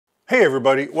Hey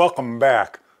everybody, welcome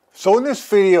back. So in this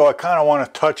video I kind of want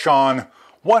to touch on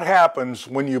what happens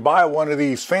when you buy one of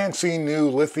these fancy new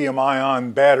lithium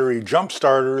ion battery jump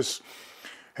starters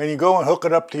and you go and hook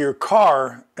it up to your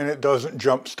car and it doesn't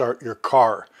jump start your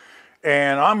car.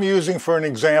 And I'm using for an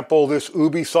example this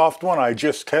Ubisoft one I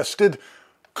just tested.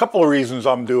 A couple of reasons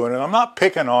I'm doing it. I'm not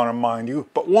picking on them, mind you,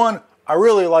 but one, I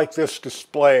really like this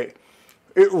display.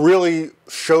 It really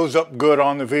shows up good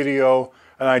on the video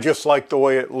and I just like the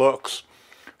way it looks.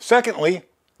 Secondly,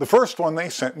 the first one they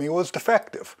sent me was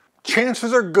defective.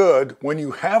 Chances are good when you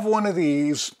have one of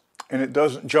these and it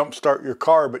doesn't jump start your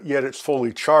car, but yet it's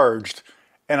fully charged.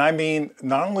 And I mean,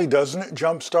 not only doesn't it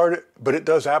jump start it, but it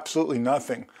does absolutely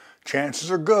nothing. Chances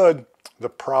are good the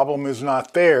problem is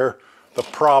not there. The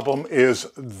problem is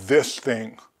this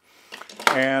thing.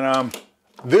 And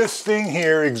this thing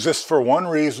here exists for one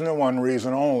reason and one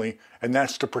reason only, and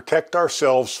that's to protect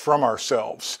ourselves from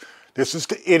ourselves. This is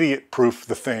to idiot-proof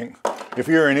the thing. If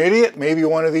you're an idiot, maybe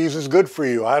one of these is good for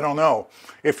you. I don't know.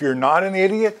 If you're not an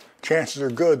idiot, chances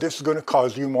are good this is going to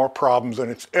cause you more problems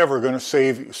than it's ever going to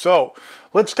save you. So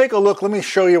let's take a look. Let me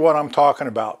show you what I'm talking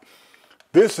about.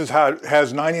 This is how it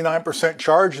has 99%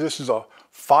 charge. This is a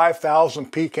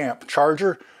 5,000 peak amp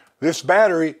charger. This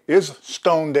battery is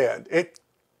stone dead.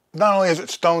 Not only is it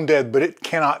stone dead, but it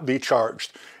cannot be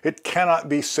charged. It cannot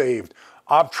be saved.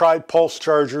 I've tried pulse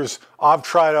chargers. I've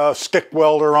tried a stick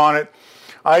welder on it.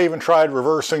 I even tried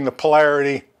reversing the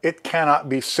polarity. It cannot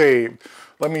be saved.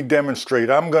 Let me demonstrate.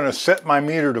 I'm going to set my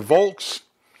meter to volts,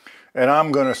 and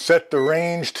I'm going to set the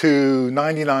range to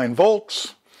 99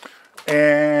 volts.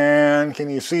 And can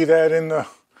you see that in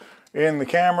the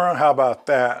camera? How about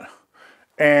that?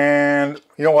 And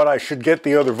you know what, I should get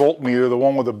the other voltmeter, the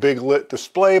one with a big lit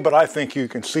display, but I think you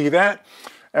can see that.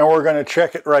 And we're going to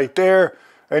check it right there,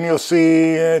 and you'll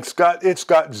see it's got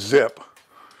zip.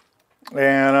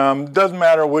 And doesn't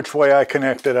matter which way I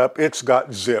connect it up, it's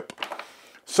got zip.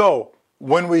 So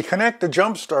when we connect the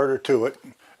jump starter to it,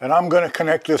 and I'm going to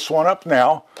connect this one up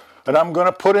now, and I'm going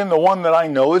to put in the one that I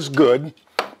know is good,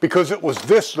 because it was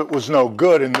this that was no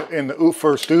good in the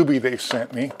first Ubi they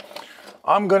sent me.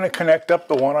 I'm going to connect up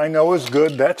the one I know is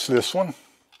good, that's this one.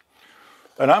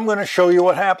 And I'm going to show you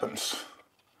what happens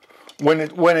when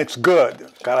it's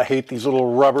good. God, I hate these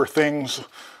little rubber things.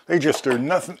 They just are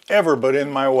nothing ever but in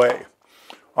my way.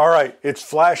 All right, it's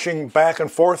flashing back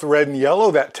and forth, red and yellow.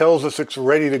 That tells us it's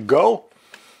ready to go.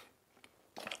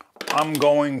 I'm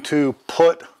going to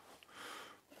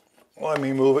let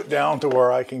me move it down to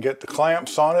where I can get the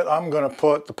clamps on it. I'm going to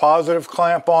put the positive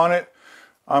clamp on it.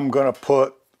 I'm going to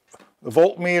put the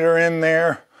voltmeter in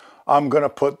there. I'm going to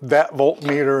put that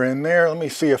voltmeter in there. Let me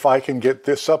see if I can get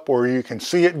this up where you can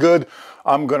see it good.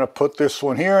 I'm going to put this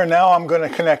one here, and now I'm going to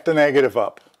connect the negative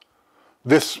up.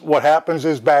 What happens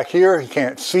is back here, you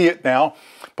can't see it now,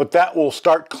 but that will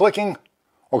start clicking,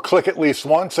 or click at least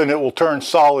once, and it will turn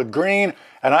solid green,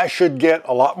 and I should get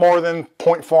a lot more than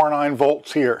 0.49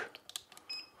 volts here.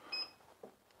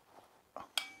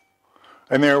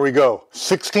 And there we go,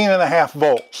 16.5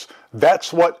 volts.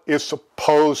 That's what is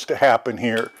supposed to happen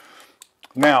here.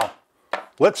 Now,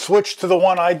 let's switch to the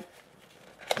one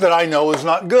that I know is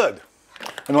not good.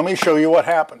 And let me show you what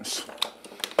happens.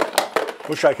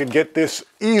 Wish I could get this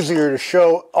easier to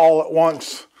show all at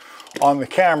once on the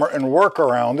camera and work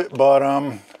around it, but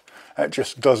that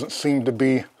just doesn't seem to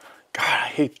be. God, I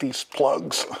hate these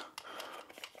plugs.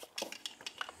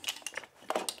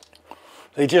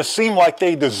 They just seem like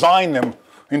they designed them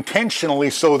intentionally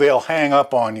so they'll hang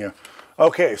up on you.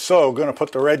 Okay, so I'm going to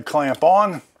put the red clamp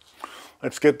on.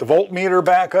 Let's get the voltmeter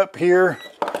back up here.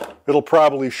 It'll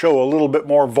probably show a little bit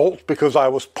more volts because I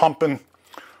was pumping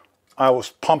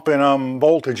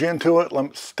voltage into it. Let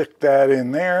me stick that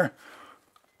in there.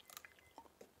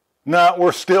 No,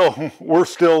 we're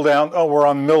still down. Oh, we're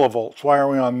on millivolts. Why are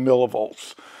we on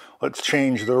millivolts? Let's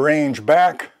change the range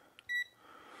back.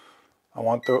 I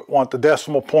want the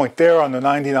decimal point there on the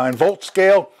 99 volt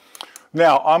scale.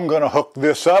 Now I'm going to hook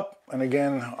this up, and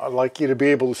again, I'd like you to be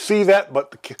able to see that,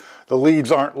 but the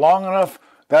leads aren't long enough.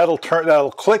 That'll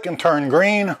click and turn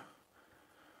green,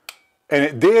 and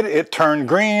it did. It turned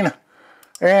green,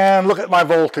 and look at my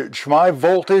voltage. My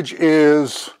voltage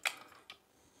is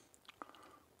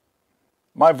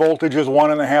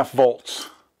 1.5 volts.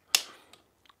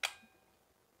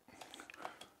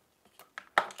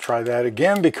 Try that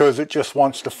again because it just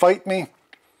wants to fight me.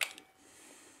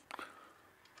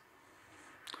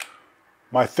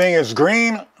 My thing is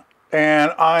green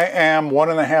and I am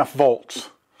 1.5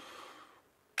 volts.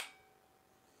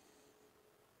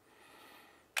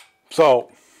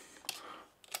 So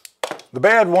the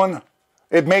bad one,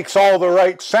 it makes all the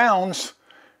right sounds.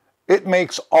 it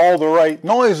makes all the right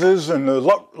noises and the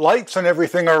lights and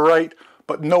everything are right,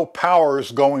 but no power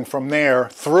is going from there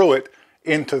through it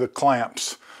into the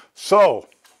clamps. So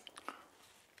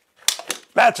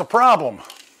that's a problem.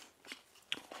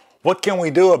 What can we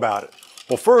do about it?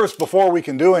 Well, first, before we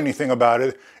can do anything about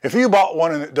it, if you bought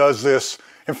one and it does this,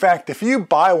 in fact, if you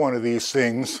buy one of these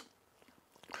things,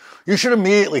 you should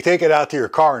immediately take it out to your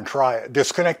car and try it.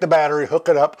 Disconnect the battery, hook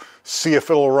it up, see if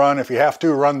it'll run. If you have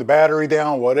to, run the battery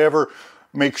down, whatever.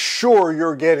 Make sure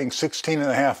you're getting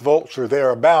 16.5 volts or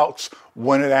thereabouts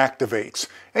when it activates.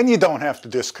 And you don't have to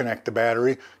disconnect the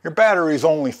battery. Your battery is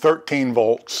only 13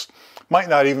 volts. Might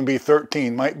not even be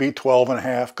 13, might be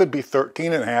 12.5, could be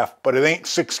 13.5, but it ain't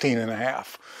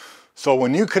 16.5. So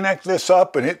when you connect this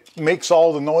up and it makes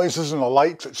all the noises and the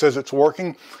lights, it says it's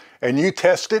working, and you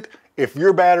test it, if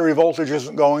your battery voltage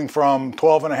isn't going from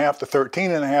 12.5 to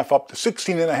 13.5 up to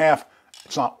 16.5,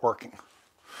 it's not working.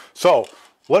 So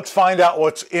let's find out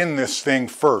what's in this thing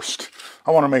first.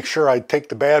 I want to make sure I take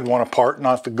the bad one apart,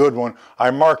 not the good one.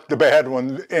 I marked the bad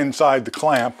one inside the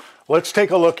clamp. Let's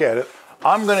take a look at it.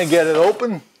 I'm going to get it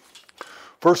open.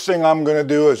 First thing I'm going to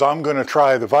do is I'm going to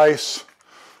try the vise.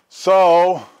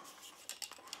 So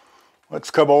let's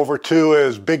come over to,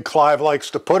 as Big Clive likes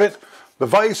to put it, the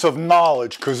vise of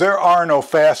knowledge, because there are no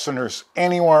fasteners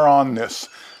anywhere on this.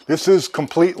 This is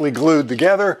completely glued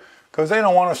together because they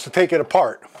don't want us to take it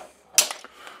apart.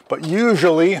 But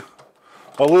usually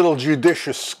a little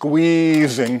judicious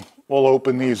squeezing will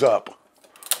open these up.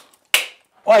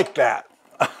 Like that.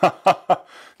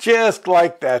 Just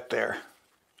like that there.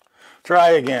 Try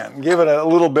again. Give it a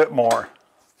little bit more.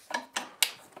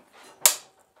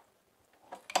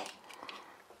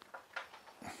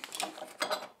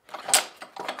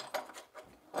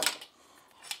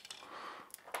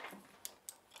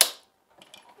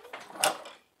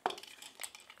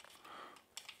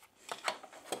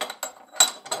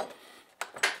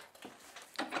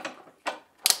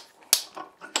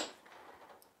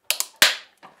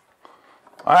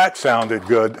 That sounded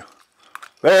good.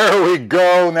 There we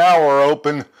go. Now we're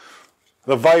open.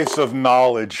 The vise of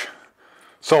knowledge.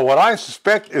 So what I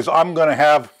suspect is I'm going to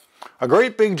have a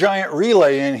great big giant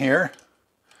relay in here.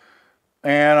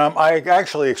 And I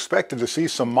actually expected to see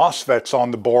some MOSFETs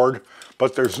on the board,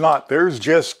 but there's not. There's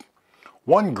just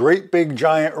one great big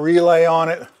giant relay on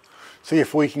it. See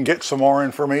if we can get some more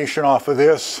information off of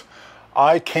this.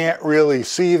 I can't really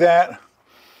see that.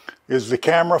 Is the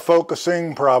camera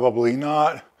focusing? Probably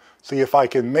not. See if I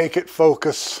can make it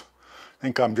focus. I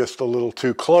think I'm just a little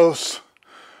too close.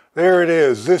 There it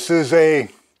is. This is a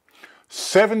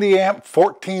 70 amp,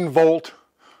 14 volt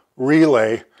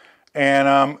relay.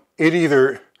 And you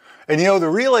know, the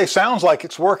relay sounds like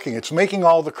it's working. It's making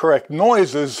all the correct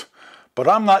noises, but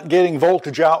I'm not getting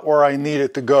voltage out where I need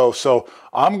it to go. So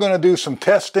I'm going to do some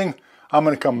testing. I'm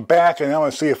going to come back and I'm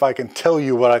going to see if I can tell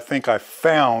you what I think I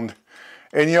found.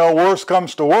 And you know, worst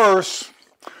comes to worst,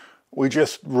 we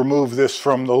just remove this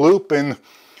from the loop and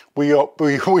we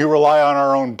rely on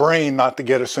our own brain not to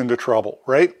get us into trouble,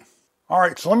 right? All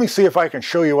right, so let me see if I can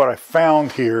show you what I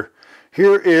found here.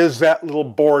 Here is that little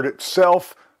board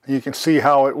itself. You can see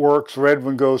how it works. Red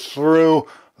one goes through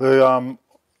the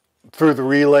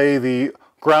relay. The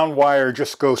ground wire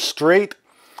just goes straight.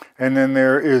 And then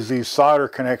there is these solder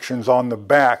connections on the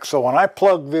back. So when I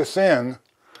plug this in,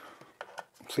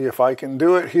 see if I can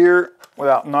do it here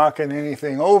without knocking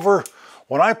anything over.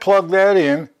 When I plug that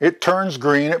in, it turns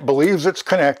green. It believes it's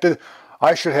connected.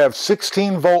 I should have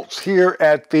 16 volts here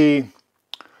at the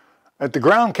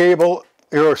ground cable,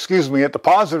 or excuse me, at the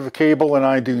positive cable, and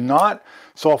I do not.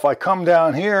 So if I come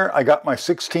down here, I got my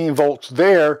 16 volts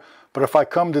there, but if I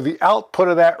come to the output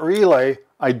of that relay,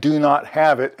 I do not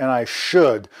have it, and I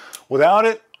should. Without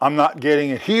it, I'm not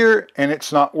getting it here, and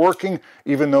it's not working,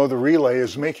 even though the relay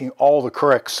is making all the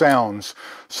correct sounds.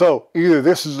 So either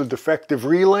this is a defective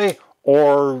relay,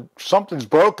 or something's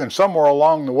broken somewhere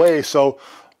along the way. So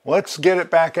let's get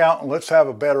it back out, and let's have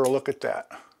a better look at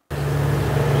that.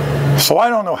 So I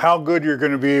don't know how good you're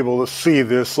going to be able to see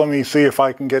this. Let me see if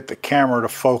I can get the camera to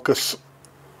focus.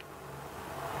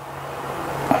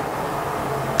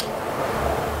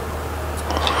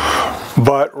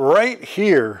 But right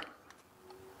here,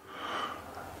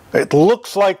 it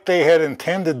looks like they had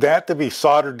intended that to be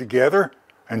soldered together,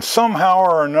 and somehow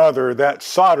or another that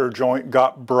solder joint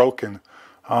got broken.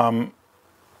 I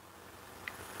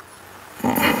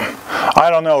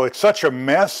don't know, it's such a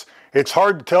mess. It's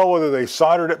hard to tell whether they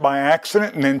soldered it by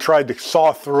accident and then tried to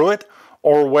saw through it,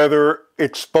 or whether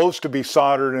it's supposed to be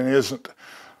soldered and isn't.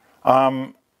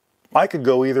 I could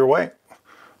go either way.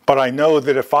 But I know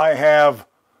that if I have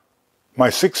my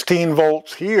 16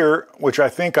 volts here, which I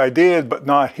think I did, but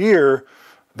not here,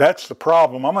 that's the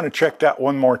problem. I'm going to check that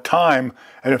one more time,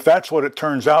 and if that's what it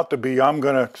turns out to be, I'm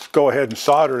going to go ahead and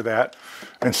solder that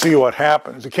and see what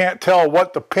happens. You can't tell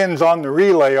what the pins on the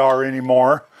relay are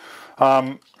anymore.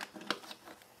 But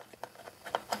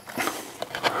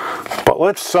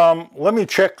let me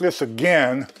check this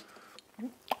again.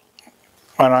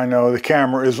 And I know the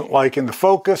camera isn't liking the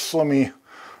focus. Let me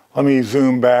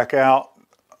zoom back out.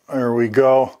 There we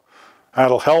go.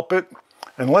 That'll help it.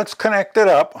 And let's connect it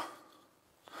up.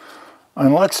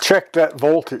 And let's check that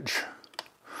voltage.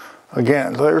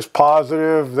 Again, there's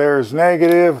positive, there's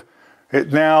negative.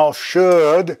 It now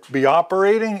should be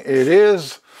operating. It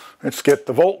is. Let's get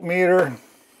the voltmeter.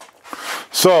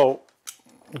 So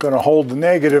I'm going to hold the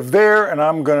negative there, and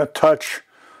I'm going to touch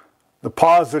the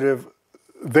positive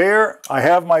there. I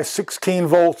have my 16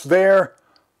 volts there,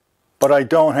 but I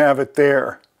don't have it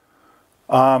there.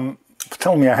 It's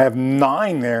telling me I have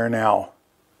 9 there now.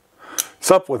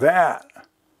 What's up with that?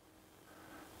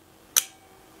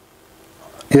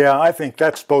 Yeah, I think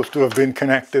that's supposed to have been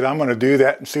connected. I'm going to do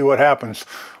that and see what happens.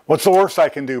 What's the worst I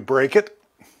can do? Break it?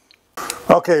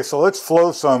 Okay, so let's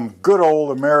flow some good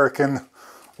old American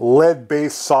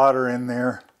lead-based solder in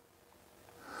there.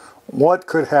 What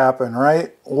could happen,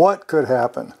 right? What could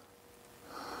happen?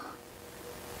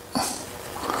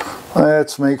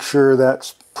 Let's make sure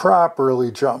that's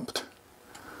properly jumped.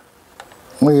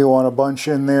 We want a bunch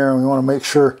in there, and we want to make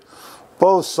sure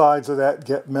both sides of that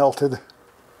get melted.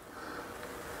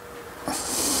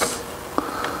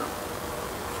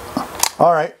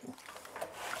 All right,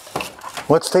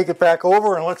 let's take it back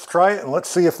over and let's try it and let's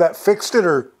see if that fixed it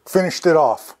or finished it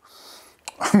off.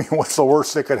 I mean, what's the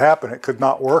worst that could happen? It could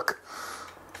not work.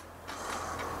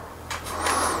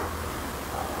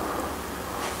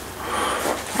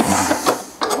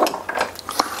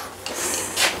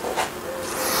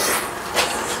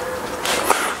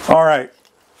 All right.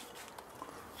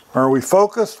 Are we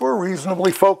focused? We're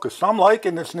reasonably focused. I'm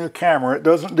liking this new camera. It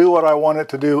doesn't do what I want it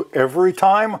to do every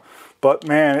time, but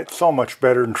man, it's so much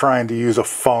better than trying to use a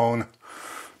phone.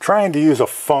 Trying to use a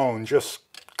phone just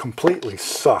completely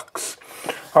sucks.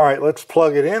 All right, let's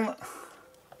plug it in.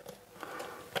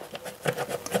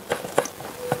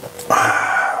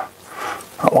 That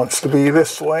wants to be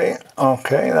this way.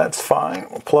 Okay, that's fine.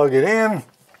 We'll plug it in.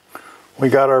 We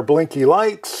got our blinky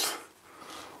lights.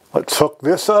 Let's hook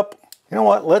this up. You know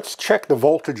what? Let's check the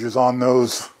voltages on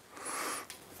those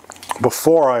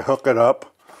before I hook it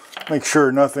up. Make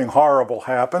sure nothing horrible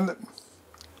happened.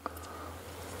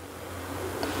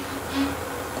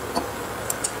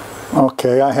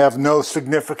 Okay, I have no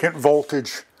significant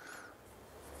voltage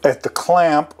at the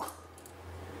clamp.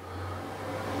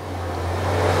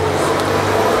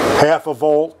 Half a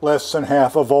volt, less than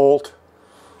half a volt.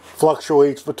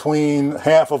 Fluctuates between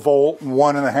half a volt and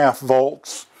 1.5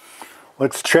 volts.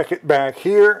 Let's check it back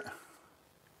here.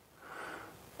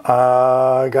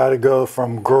 I got to go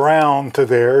from ground to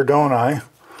there, don't I?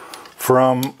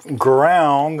 From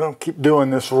ground, I'll keep doing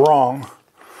this wrong.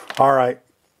 All right,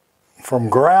 from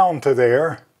ground to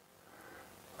there.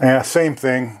 Yeah, same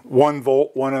thing, 1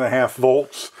 volt, 1.5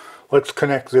 volts. Let's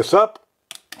connect this up.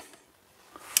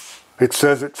 It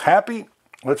says it's happy.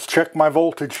 Let's check my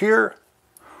voltage here.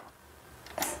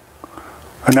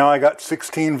 And now I got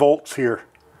 16 volts here.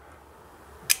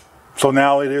 So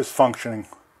now it is functioning.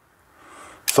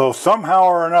 So somehow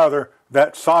or another,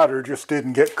 that solder just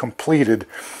didn't get completed.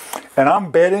 And I'm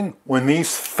betting when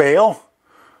these fail,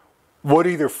 what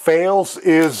either fails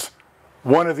is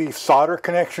one of these solder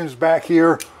connections back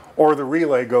here, or the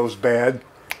relay goes bad.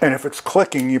 And if it's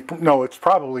clicking, you know it's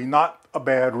probably not a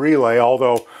bad relay,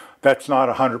 although that's not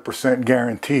 100%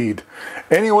 guaranteed.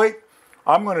 Anyway,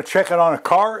 I'm going to check it on a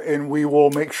car and we will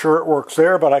make sure it works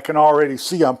there, but I can already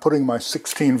see I'm putting my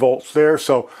 16 volts there,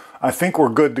 so I think we're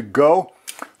good to go.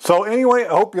 So anyway, I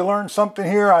hope you learned something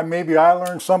here. Maybe I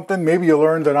learned something. Maybe you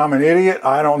learned that I'm an idiot.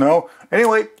 I don't know.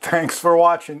 Anyway, thanks for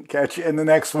watching. Catch you in the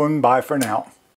next one. Bye for now.